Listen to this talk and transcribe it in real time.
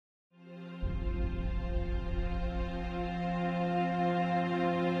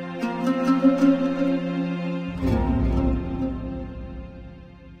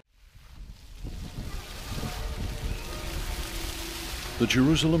The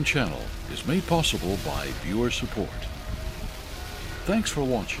Jerusalem Channel is made possible by viewer support. Thanks for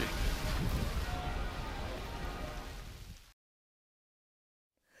watching.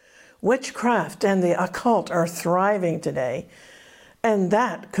 Witchcraft and the occult are thriving today, and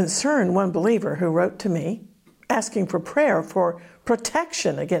that concerned one believer who wrote to me asking for prayer for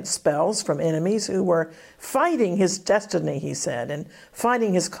protection against spells from enemies who were fighting his destiny, he said, and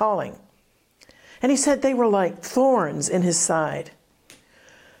fighting his calling. And he said they were like thorns in his side.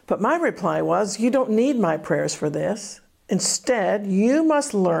 But my reply was, you don't need my prayers for this. Instead, you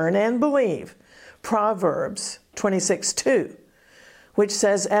must learn and believe Proverbs 26:2, which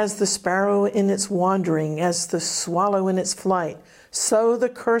says, as the sparrow in its wandering, as the swallow in its flight, so the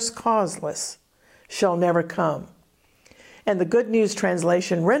curse causeless shall never come. And the Good News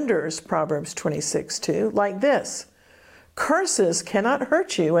Translation renders Proverbs 26:2 like this: curses cannot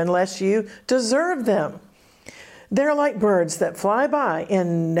hurt you unless you deserve them. They're like birds that fly by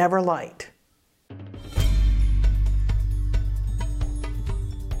and never light.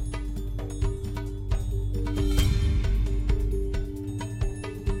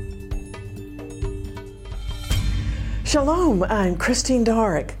 Shalom, I'm Christine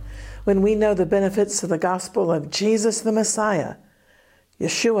Darg. When we know the benefits of the gospel of Jesus the Messiah,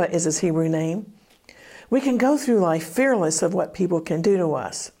 Yeshua is his Hebrew name, we can go through life fearless of what people can do to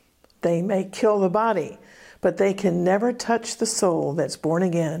us. They may kill the body, but they can never touch the soul that's born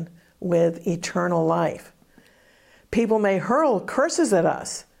again with eternal life. People may hurl curses at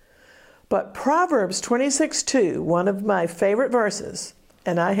us, but Proverbs 26:2, one of my favorite verses,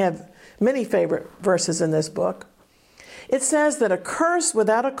 and I have many favorite verses in this book, it says that a curse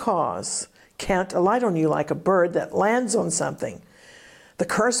without a cause can't alight on you like a bird that lands on something. The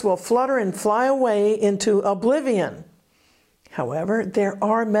curse will flutter and fly away into oblivion. However, there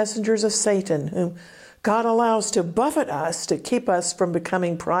are messengers of Satan whom God allows to buffet us to keep us from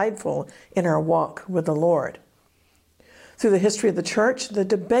becoming prideful in our walk with the Lord. Through the history of the church, the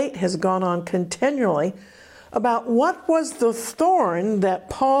debate has gone on continually about what was the thorn that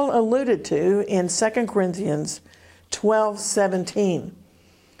Paul alluded to in 2 Corinthians 12:17.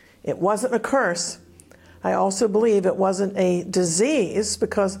 It wasn't a curse. I also believe it wasn't a disease,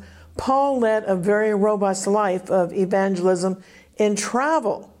 because Paul led a very robust life of evangelism in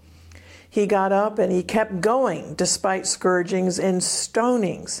travel. He got up and he kept going despite scourgings and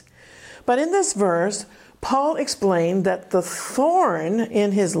stonings. But in this verse, Paul explained that the thorn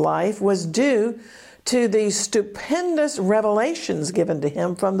in his life was due to the stupendous revelations given to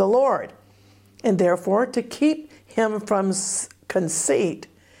him from the Lord. And therefore, to keep him from conceit,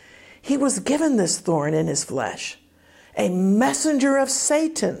 he was given this thorn in his flesh, a messenger of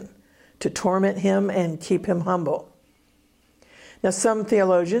Satan to torment him and keep him humble. Now, some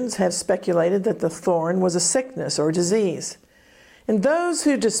theologians have speculated that the thorn was a sickness or disease. And those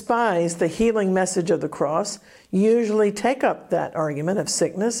who despise the healing message of the cross usually take up that argument of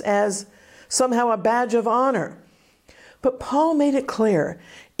sickness as somehow a badge of honor. But Paul made it clear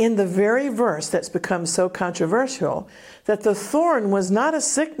in the very verse that's become so controversial that the thorn was not a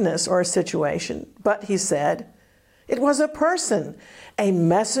sickness or a situation, but he said it was a person, a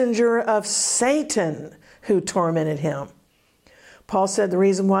messenger of Satan who tormented him. Paul said the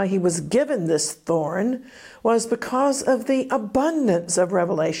reason why he was given this thorn was because of the abundance of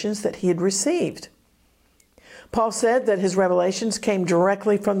revelations that he had received. Paul said that his revelations came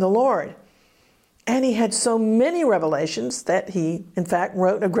directly from the Lord. And he had so many revelations that he, in fact,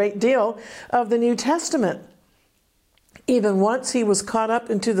 wrote a great deal of the New Testament. Even once he was caught up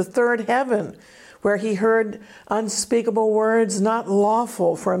into the third heaven, where he heard unspeakable words not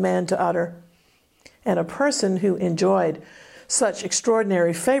lawful for a man to utter. And a person who enjoyed such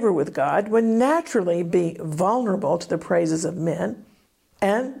extraordinary favor with God would naturally be vulnerable to the praises of men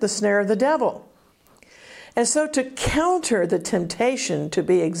and the snare of the devil. And so to counter the temptation to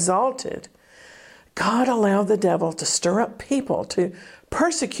be exalted, God allowed the devil to stir up people to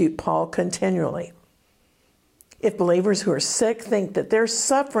persecute Paul continually. If believers who are sick think that they're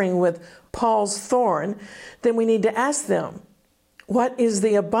suffering with Paul's thorn, then we need to ask them, what is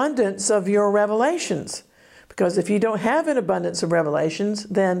the abundance of your revelations? Because if you don't have an abundance of revelations,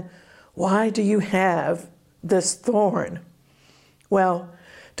 then why do you have this thorn? Well,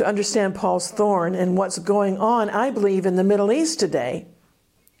 to understand Paul's thorn and what's going on, I believe, in the Middle East today,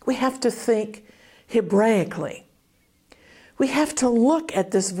 we have to think Hebraically. We have to look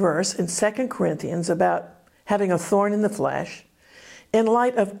at this verse in 2 Corinthians about having a thorn in the flesh in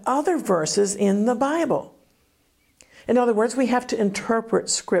light of other verses in the Bible. In other words, we have to interpret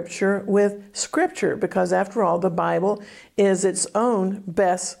Scripture with Scripture because, after all, the Bible is its own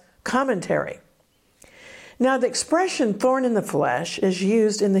best commentary. Now, the expression thorn in the flesh is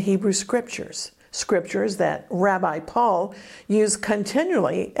used in the Hebrew Scriptures, scriptures that Rabbi Paul used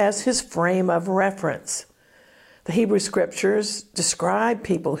continually as his frame of reference. The Hebrew Scriptures describe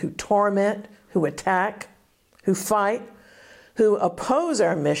people who torment, who attack, who fight, who oppose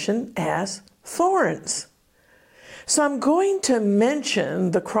our mission as thorns. So I'm going to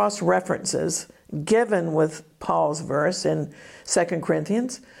mention the cross references given with Paul's verse in 2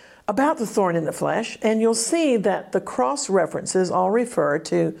 Corinthians about the thorn in the flesh, and you'll see that the cross references all refer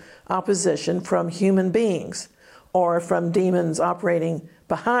to opposition from human beings or from demons operating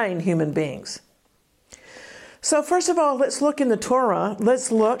behind human beings. So first of all, let's look in the Torah.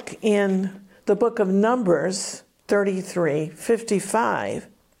 Let's look in the book of Numbers 33:55,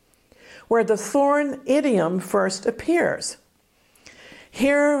 where the thorn idiom first appears.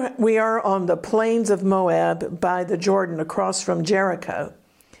 Here we are on the plains of Moab by the Jordan across from Jericho.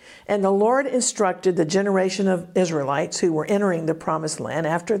 And the Lord instructed the generation of Israelites who were entering the promised land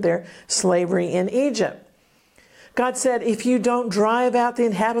after their slavery in Egypt. God said, if you don't drive out the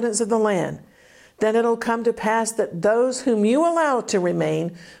inhabitants of the land, then it'll come to pass that those whom you allow to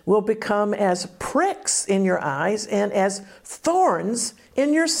remain will become as pricks in your eyes and as thorns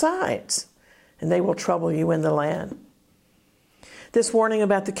in your sides, and they will trouble you in the land. This warning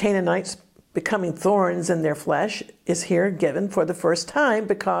about the Canaanites becoming thorns in their flesh is here given for the first time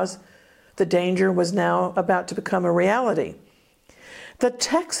because the danger was now about to become a reality. The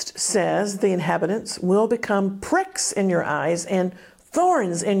text says the inhabitants will become pricks in your eyes and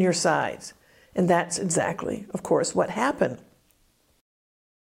thorns in your sides. And that's exactly, of course, what happened.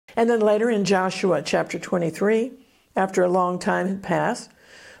 And then later in Joshua chapter 23, after a long time had passed,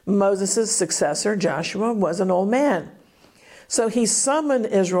 Moses' successor, Joshua, was an old man. So he summoned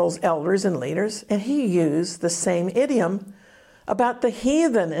Israel's elders and leaders, and he used the same idiom about the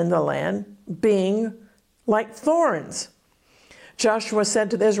heathen in the land being like thorns. Joshua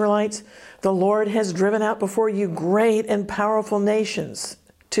said to the Israelites, the Lord has driven out before you great and powerful nations.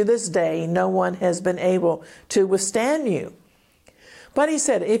 To this day, no one has been able to withstand you. But he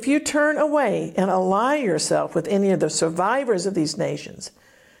said, if you turn away and ally yourself with any of the survivors of these nations,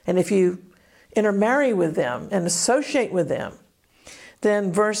 and if you intermarry with them and associate with them,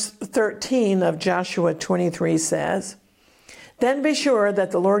 then verse 13 of Joshua 23 says, then be sure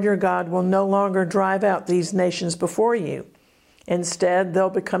that the Lord your God will no longer drive out these nations before you. Instead, they'll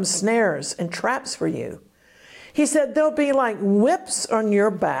become snares and traps for you. He said, they'll be like whips on your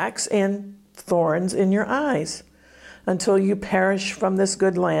backs and thorns in your eyes until you perish from this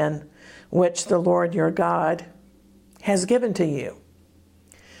good land which the Lord your God has given to you.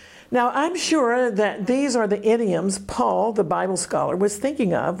 Now, I'm sure that these are the idioms Paul, the Bible scholar, was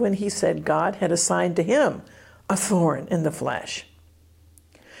thinking of when he said God had assigned to him a thorn in the flesh.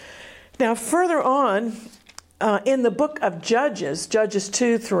 Now, further on in the book of Judges, Judges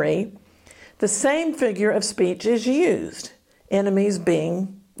 2:3, the same figure of speech is used, enemies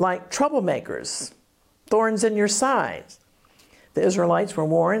being like troublemakers, thorns in your sides. The Israelites were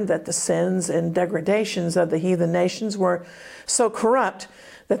warned that the sins and degradations of the heathen nations were so corrupt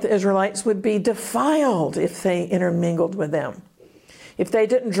that the Israelites would be defiled if they intermingled with them. If they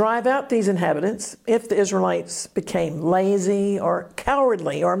didn't drive out these inhabitants, if the Israelites became lazy or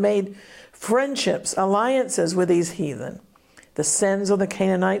cowardly or made friendships, alliances with these heathen, the sins of the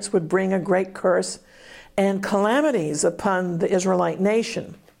Canaanites would bring a great curse and calamities upon the Israelite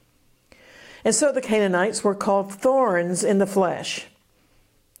nation. And so the Canaanites were called thorns in the flesh.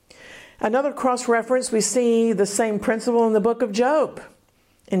 Another cross-reference, we see the same principle in the book of Job.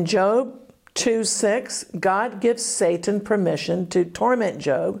 In Job 2:6, God gives Satan permission to torment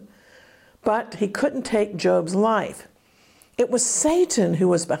Job, but he couldn't take Job's life. It was Satan who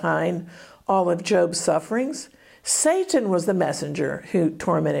was behind all of Job's sufferings. Satan was the messenger who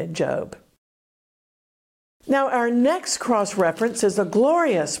tormented Job. Now, our next cross-reference is a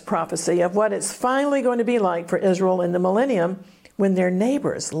glorious prophecy of what it's finally going to be like for Israel in the millennium when their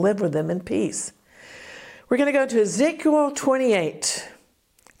neighbors live with them in peace. We're going to go to Ezekiel 28.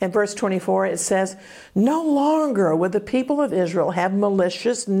 In verse 24, it says, no longer will the people of Israel have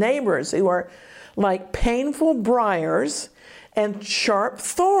malicious neighbors who are like painful briars and sharp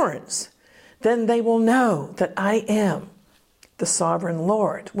thorns. Then they will know that I am the sovereign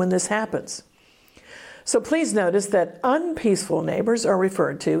Lord when this happens. So please notice that unpeaceful neighbors are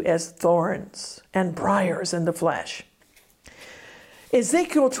referred to as thorns and briars in the flesh.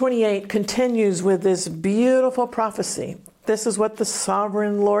 Ezekiel 28 continues with this beautiful prophecy. This is what the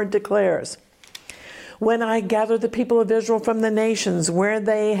sovereign Lord declares. When I gather the people of Israel from the nations where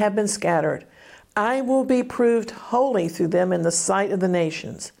they have been scattered, I will be proved holy through them in the sight of the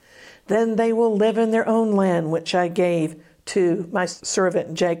nations. Then they will live in their own land, which I gave to my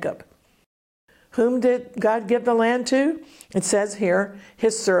servant Jacob. Whom did God give the land to? It says here,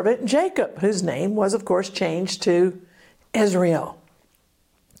 his servant Jacob, whose name was, of course, changed to Israel.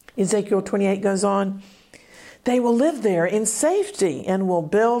 Ezekiel 28 goes on, they will live there in safety and will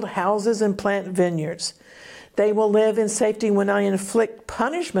build houses and plant vineyards. They will live in safety when I inflict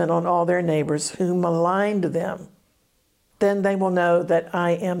punishment on all their neighbors who maligned them. Then they will know that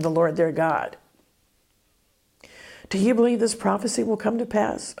I am the Lord their God. Do you believe this prophecy will come to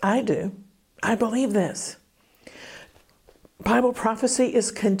pass? I do. I believe this. Bible prophecy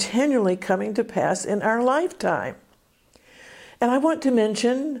is continually coming to pass in our lifetime. And I want to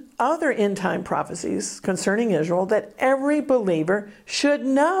mention other end-time prophecies concerning Israel that every believer should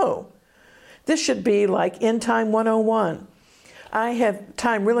know. This should be like End Time 101. I have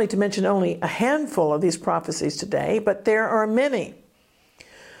time really to mention only a handful of these prophecies today, but there are many.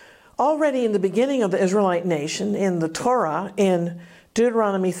 Already in the beginning of the Israelite nation, in the Torah, in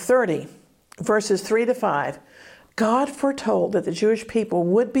Deuteronomy 30, verses 3 to 5, God foretold that the Jewish people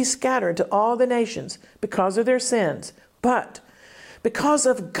would be scattered to all the nations because of their sins, but because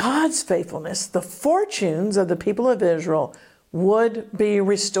of God's faithfulness, the fortunes of the people of Israel would be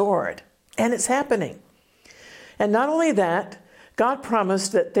restored. And it's happening. And not only that, God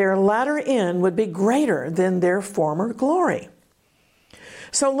promised that their latter end would be greater than their former glory.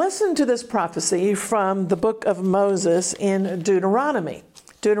 So listen to this prophecy from the book of Moses in Deuteronomy.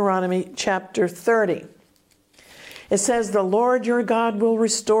 Deuteronomy chapter 30. It says, the Lord your God will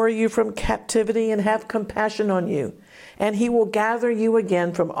restore you from captivity and have compassion on you, and he will gather you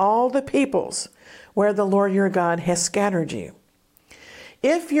again from all the peoples where the Lord your God has scattered you.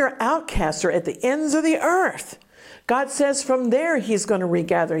 If your outcasts are at the ends of the earth, God says from there he's going to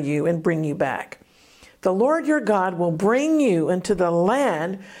regather you and bring you back. The Lord your God will bring you into the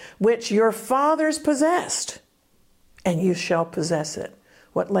land which your fathers possessed, and you shall possess it.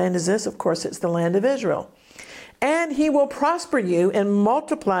 What land is this? Of course, it's the land of Israel. And he will prosper you and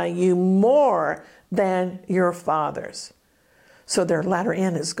multiply you more than your fathers. So their latter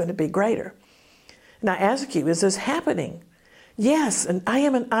end is going to be greater. And I ask you, is this happening? Yes, and I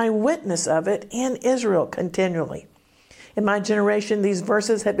am an eyewitness of it in Israel continually. In my generation, these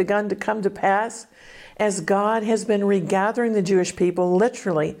verses have begun to come to pass as God has been regathering the Jewish people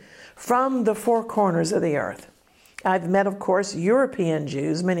literally from the four corners of the earth. I've met, of course, European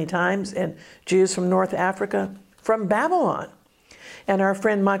Jews many times and Jews from North Africa, from Babylon. And our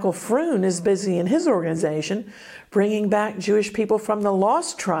friend Michael Froon is busy in his organization bringing back Jewish people from the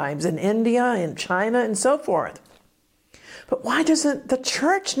lost tribes in India and China and so forth. But why doesn't the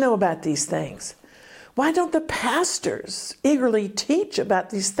church know about these things? Why don't the pastors eagerly teach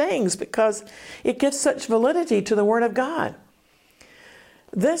about these things? Because it gives such validity to the Word of God.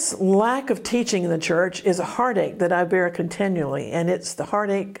 This lack of teaching in the church is a heartache that I bear continually, and it's the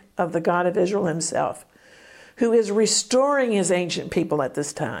heartache of the God of Israel himself, who is restoring his ancient people at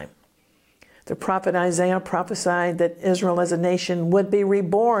this time. The prophet Isaiah prophesied that Israel as a nation would be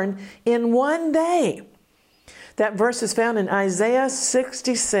reborn in one day. That verse is found in Isaiah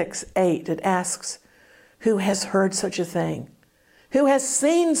 66:8. It asks, who has heard such a thing? Who has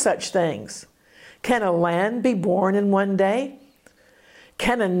seen such things? Can a land be born in one day?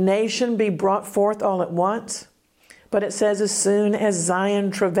 Can a nation be brought forth all at once? But it says, as soon as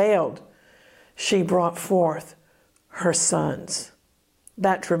Zion travailed, she brought forth her sons.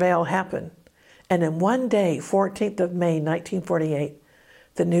 That travail happened. And in one day, 14th of May, 1948,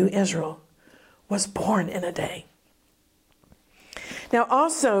 the new Israel was born in a day. Now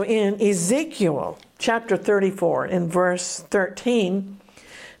also in Ezekiel chapter 34, in verse 13,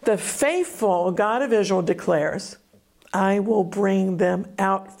 the faithful God of Israel declares, I will bring them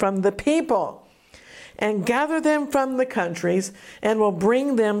out from the people and gather them from the countries and will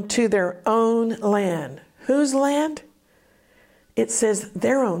bring them to their own land. Whose land? It says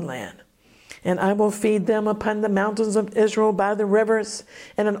their own land. And I will feed them upon the mountains of Israel by the rivers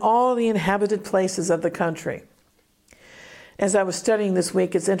and in all the inhabited places of the country. As I was studying this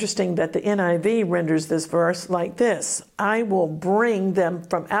week, it's interesting that the NIV renders this verse like this. I will bring them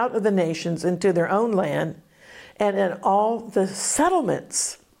from out of the nations into their own land and in all the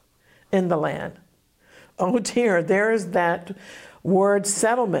settlements in the land. Oh dear, there's that word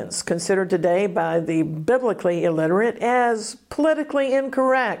settlements, considered today by the biblically illiterate as politically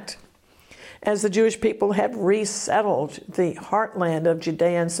incorrect, as the Jewish people have resettled the heartland of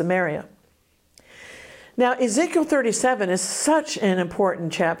Judea and Samaria. Now, Ezekiel 37 is such an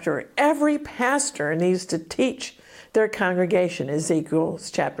important chapter. Every pastor needs to teach their congregation Ezekiel's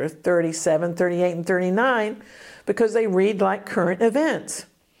chapter 37, 38, and 39 because they read like current events.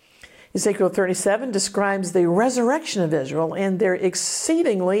 Ezekiel 37 describes the resurrection of Israel and their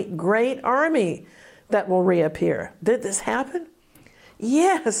exceedingly great army that will reappear. Did this happen?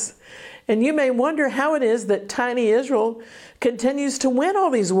 Yes. And you may wonder how it is that tiny Israel continues to win all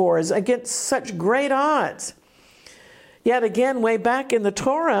these wars against such great odds. Yet again, way back in the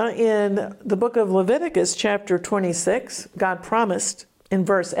Torah, in the book of Leviticus, chapter 26, God promised in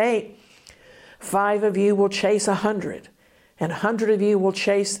verse 8, 5 of you will chase 100, and 100 of you will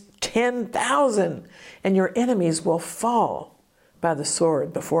chase 10,000, and your enemies will fall by the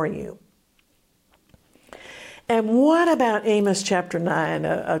sword before you. And what about Amos chapter 9,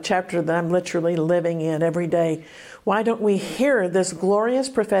 a chapter that I'm literally living in every day? Why don't we hear this glorious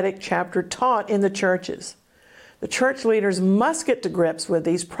prophetic chapter taught in the churches? The church leaders must get to grips with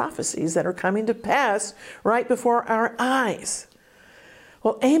these prophecies that are coming to pass right before our eyes.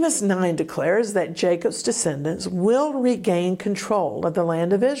 Well, Amos 9 declares that Jacob's descendants will regain control of the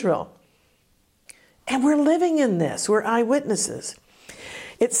land of Israel. And we're living in this. We're eyewitnesses.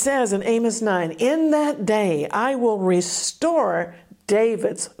 It says in Amos 9, in that day I will restore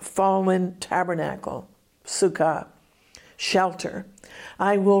David's fallen tabernacle, sukkah, shelter.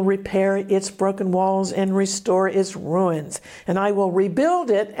 I will repair its broken walls and restore its ruins, and I will rebuild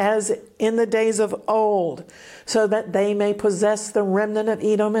it as in the days of old, so that they may possess the remnant of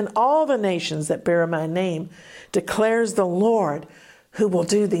Edom and all the nations that bear my name, declares the Lord, who will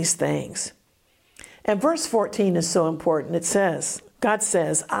do these things. And verse 14 is so important. It says, God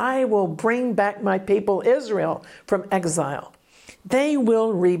says, I will bring back my people Israel from exile. They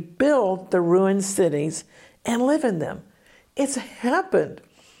will rebuild the ruined cities and live in them. It's happened.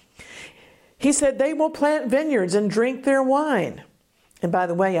 He said they will plant vineyards and drink their wine. And by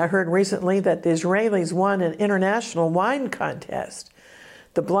the way, I heard recently that the Israelis won an international wine contest.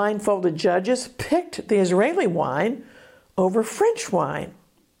 The blindfolded judges picked the Israeli wine over French wine.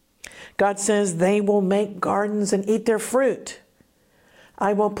 God says they will make gardens and eat their fruit.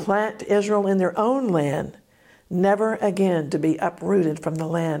 I will plant Israel in their own land, never again to be uprooted from the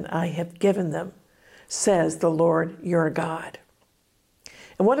land I have given them, says the Lord your God.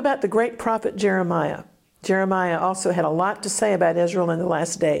 And what about the great prophet Jeremiah? Jeremiah also had a lot to say about Israel in the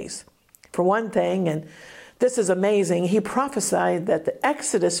last days. For one thing, and this is amazing, he prophesied that the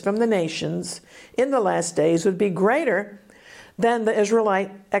exodus from the nations in the last days would be greater than the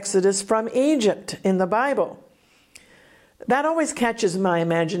Israelite exodus from Egypt in the Bible. That always catches my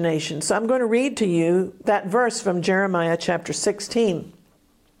imagination. So I'm going to read to you that verse from Jeremiah chapter 16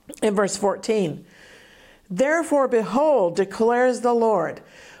 in verse 14. Therefore, behold, declares the Lord,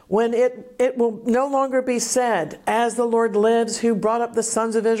 when it will no longer be said, as the Lord lives, who brought up the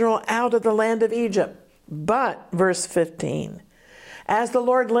sons of Israel out of the land of Egypt. But, verse 15, as the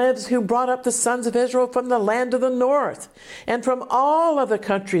Lord lives, who brought up the sons of Israel from the land of the north, and from all of the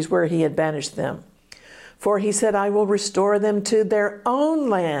countries where he had banished them. For he said, I will restore them to their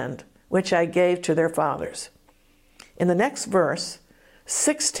own land, which I gave to their fathers. In the next verse,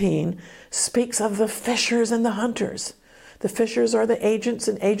 16, speaks of the fishers and the hunters. The fishers are the agents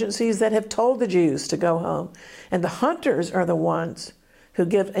and agencies that have told the Jews to go home. And the hunters are the ones who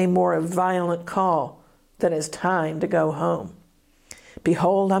give a more violent call that it's time to go home.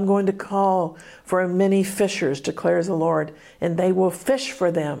 Behold, I'm going to call for many fishers, declares the Lord, and they will fish for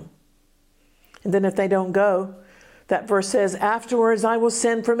them. And then if they don't go, that verse says, afterwards I will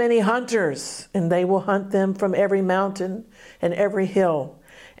send for many hunters, and they will hunt them from every mountain and every hill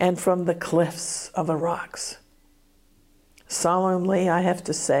and from the cliffs of the rocks. Solemnly, I have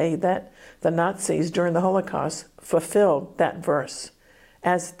to say that the Nazis during the Holocaust fulfilled that verse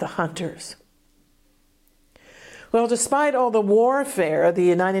as the hunters. Well, despite all the warfare, the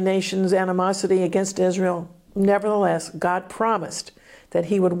United Nations animosity against Israel, nevertheless, God promised that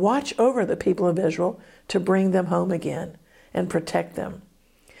he would watch over the people of Israel to bring them home again and protect them.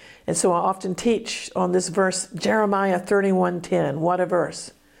 And so I often teach on this verse, Jeremiah 31:10. What a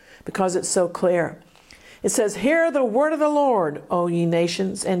verse, because it's so clear. It says, hear the word of the Lord, O ye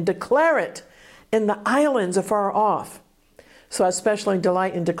nations, and declare it in the islands afar off. So I especially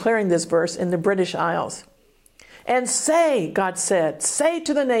delight in declaring this verse in the British Isles. And say, God said, say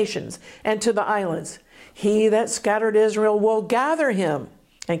to the nations and to the islands, he that scattered Israel will gather him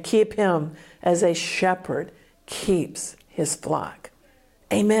and keep him as a shepherd keeps his flock.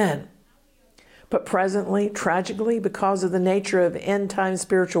 Amen. But presently, tragically, because of the nature of end-time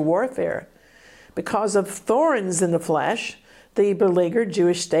spiritual warfare, because of thorns in the flesh, the beleaguered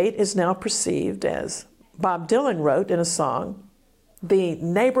Jewish state is now perceived as Bob Dylan wrote in a song, "The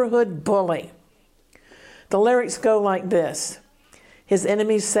Neighborhood Bully." The lyrics go like this: his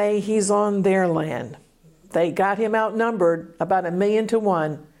enemies say he's on their land. They got him outnumbered about 1,000,000 to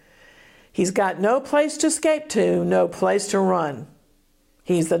 1. He's got no place to escape to, no place to run.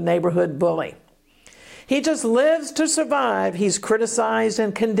 He's the neighborhood bully. He just lives to survive. He's criticized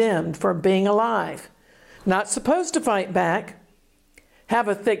and condemned for being alive. Not supposed to fight back, have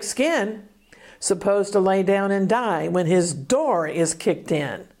a thick skin, supposed to lay down and die when his door is kicked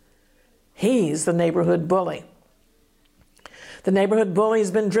in. He's the neighborhood bully. The neighborhood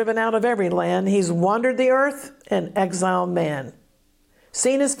bully's been driven out of every land. He's wandered the earth, an exiled man.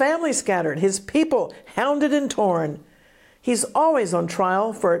 Seen his family scattered, his people hounded and torn. He's always on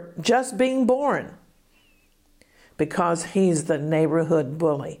trial for just being born. Because he's the neighborhood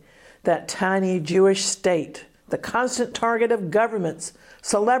bully, that tiny Jewish state, the constant target of governments,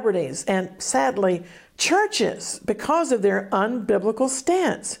 celebrities, and sadly, churches because of their unbiblical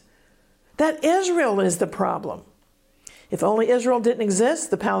stance. That Israel is the problem. If only Israel didn't exist,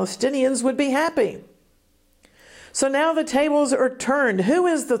 the Palestinians would be happy. So now the tables are turned. Who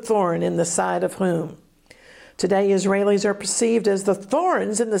is the thorn in the side of whom? Today, Israelis are perceived as the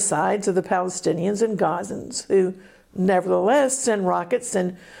thorns in the sides of the Palestinians and Gazans, who nevertheless send rockets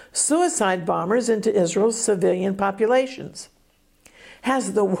and suicide bombers into Israel's civilian populations.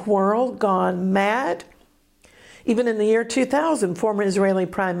 Has the world gone mad? Even in the year 2000, former Israeli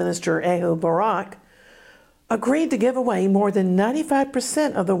Prime Minister Ehud Barak agreed to give away more than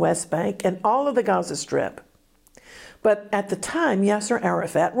 95% of the West Bank and all of the Gaza Strip. But at the time, Yasser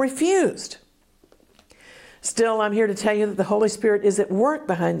Arafat refused. Still, I'm here to tell you that the Holy Spirit is at work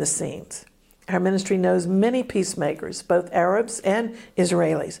behind the scenes. Our ministry knows many peacemakers, both Arabs and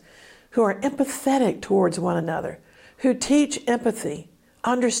Israelis, who are empathetic towards one another, who teach empathy,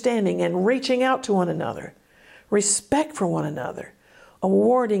 understanding, and reaching out to one another, respect for one another,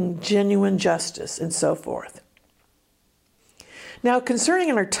 awarding genuine justice, and so forth. Now,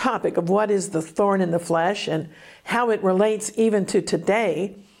 concerning our topic of what is the thorn in the flesh and how it relates even to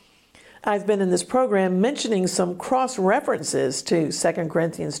today, I've been in this program mentioning some cross-references to 2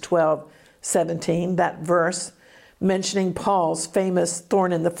 Corinthians 12:17, that verse mentioning Paul's famous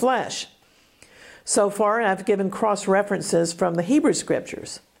thorn in the flesh. So far, I've given cross-references from the Hebrew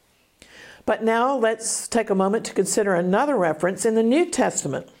Scriptures. But now let's take a moment to consider another reference in the New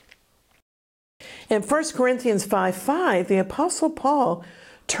Testament. In 1 Corinthians 5:5, the Apostle Paul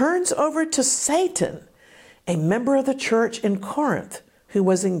turns over to Satan, a member of the church in Corinth, who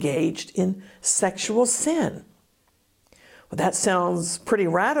was engaged in sexual sin. Well, that sounds pretty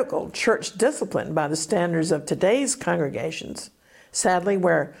radical, church discipline by the standards of today's congregations, sadly,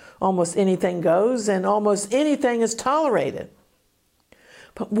 where almost anything goes and almost anything is tolerated.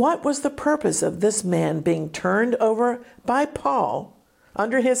 But what was the purpose of this man being turned over by Paul,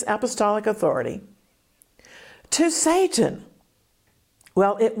 under his apostolic authority, to Satan?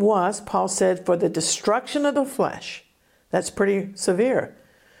 Well, it was, Paul said, for the destruction of the flesh. That's pretty severe.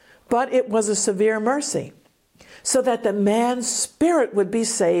 But it was a severe mercy, so that the man's spirit would be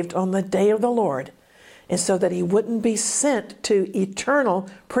saved on the day of the Lord, and so that he wouldn't be sent to eternal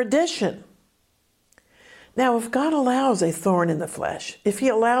perdition. Now, if God allows a thorn in the flesh, if he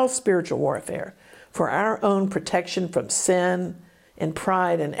allows spiritual warfare for our own protection from sin and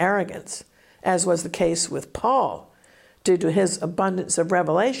pride and arrogance, as was the case with Paul due to his abundance of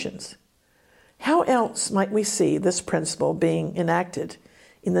revelations, how else might we see this principle being enacted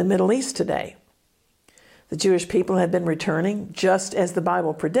in the Middle East today? The Jewish people had been returning, just as the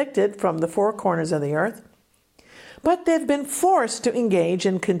Bible predicted, from the four corners of the earth, but they've been forced to engage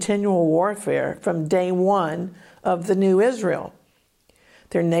in continual warfare from day one of the new Israel.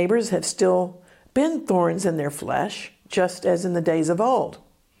 Their neighbors have still been thorns in their flesh, just as in the days of old.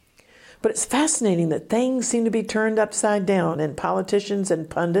 But it's fascinating that things seem to be turned upside down, and politicians and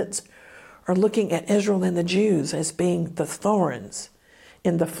pundits are looking at Israel and the Jews as being the thorns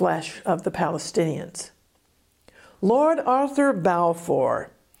in the flesh of the Palestinians. Lord Arthur Balfour,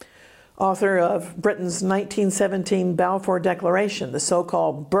 author of Britain's 1917 Balfour Declaration, the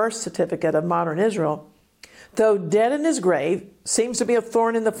so-called birth certificate of modern Israel, though dead in his grave, seems to be a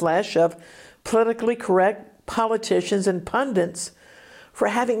thorn in the flesh of politically correct politicians and pundits for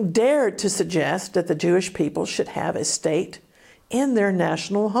having dared to suggest that the Jewish people should have a state in their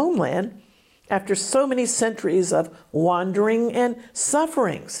national homeland after so many centuries of wandering and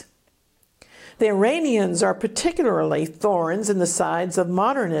sufferings. The Iranians are particularly thorns in the sides of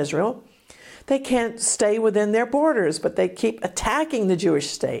modern Israel. They can't stay within their borders, but they keep attacking the Jewish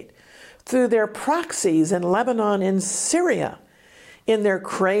state through their proxies in Lebanon and Syria, in their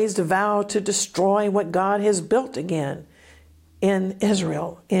crazed vow to destroy what God has built again in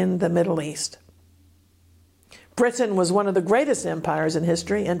Israel, in the Middle East. Britain was one of the greatest empires in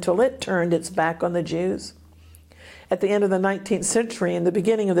history until it turned its back on the Jews. At the end of the 19th century and the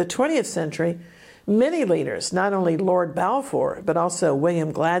beginning of the 20th century, many leaders, not only Lord Balfour, but also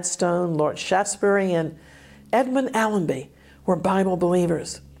William Gladstone, Lord Shaftesbury, and Edmund Allenby, were Bible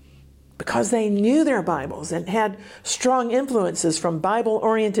believers. Because they knew their Bibles and had strong influences from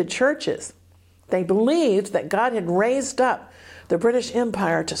Bible-oriented churches, they believed that God had raised up the British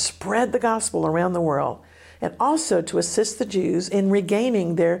Empire to spread the gospel around the world and also to assist the Jews in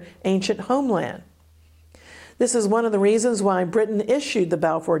regaining their ancient homeland. This is one of the reasons why Britain issued the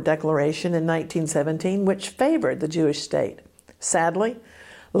Balfour Declaration in 1917, which favored the Jewish state. Sadly,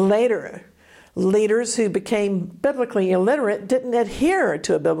 later, leaders who became biblically illiterate didn't adhere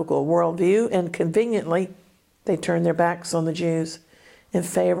to a biblical worldview, and conveniently, they turned their backs on the Jews in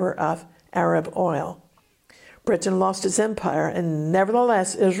favor of Arab oil. Britain lost its empire, and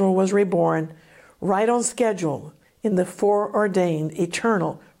nevertheless, Israel was reborn right on schedule in the foreordained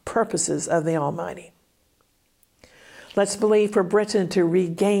eternal purposes of the Almighty. Let's believe for Britain to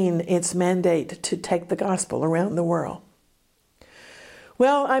regain its mandate to take the gospel around the world.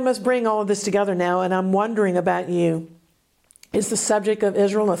 Well, I must bring all of this together now, and I'm wondering about you. Is the subject of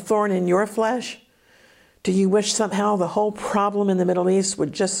Israel a thorn in your flesh? Do you wish somehow the whole problem in the Middle East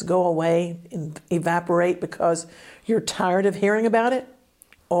would just go away and evaporate because you're tired of hearing about it?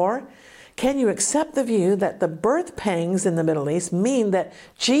 Or can you accept the view that the birth pangs in the Middle East mean that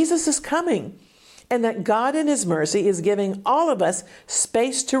Jesus is coming and that God in His mercy is giving all of us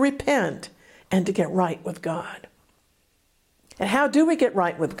space to repent and to get right with God? And how do we get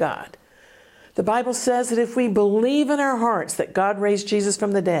right with God? The Bible says that if we believe in our hearts that God raised Jesus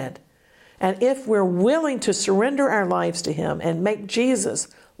from the dead, and if we're willing to surrender our lives to Him and make Jesus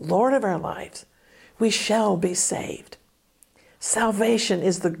Lord of our lives, we shall be saved. Salvation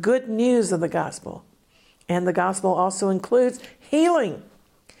is the good news of the gospel. And the gospel also includes healing.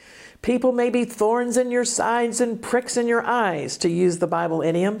 People may be thorns in your sides and pricks in your eyes, to use the Bible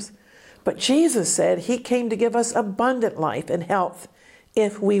idioms. But Jesus said He came to give us abundant life and health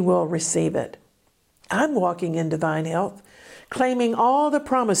if we will receive it. I'm walking in divine health, claiming all the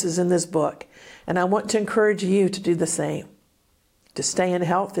promises in this book, and I want to encourage you to do the same. To stay in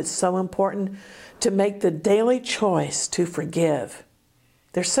health, it's so important to make the daily choice to forgive.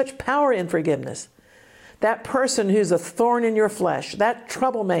 There's such power in forgiveness. That person who's a thorn in your flesh, that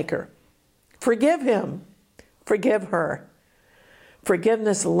troublemaker, forgive him, forgive her.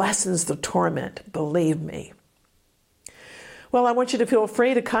 Forgiveness lessens the torment, believe me. Well, I want you to feel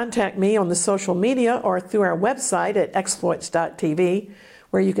free to contact me on the social media or through our website at exploits.tv,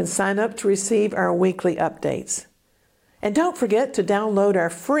 where you can sign up to receive our weekly updates. And don't forget to download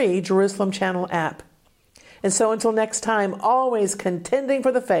our free Jerusalem Channel app. And so until next time, always contending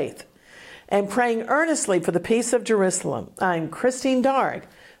for the faith and praying earnestly for the peace of Jerusalem, I'm Christine Darg.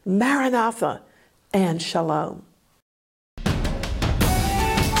 Maranatha and Shalom.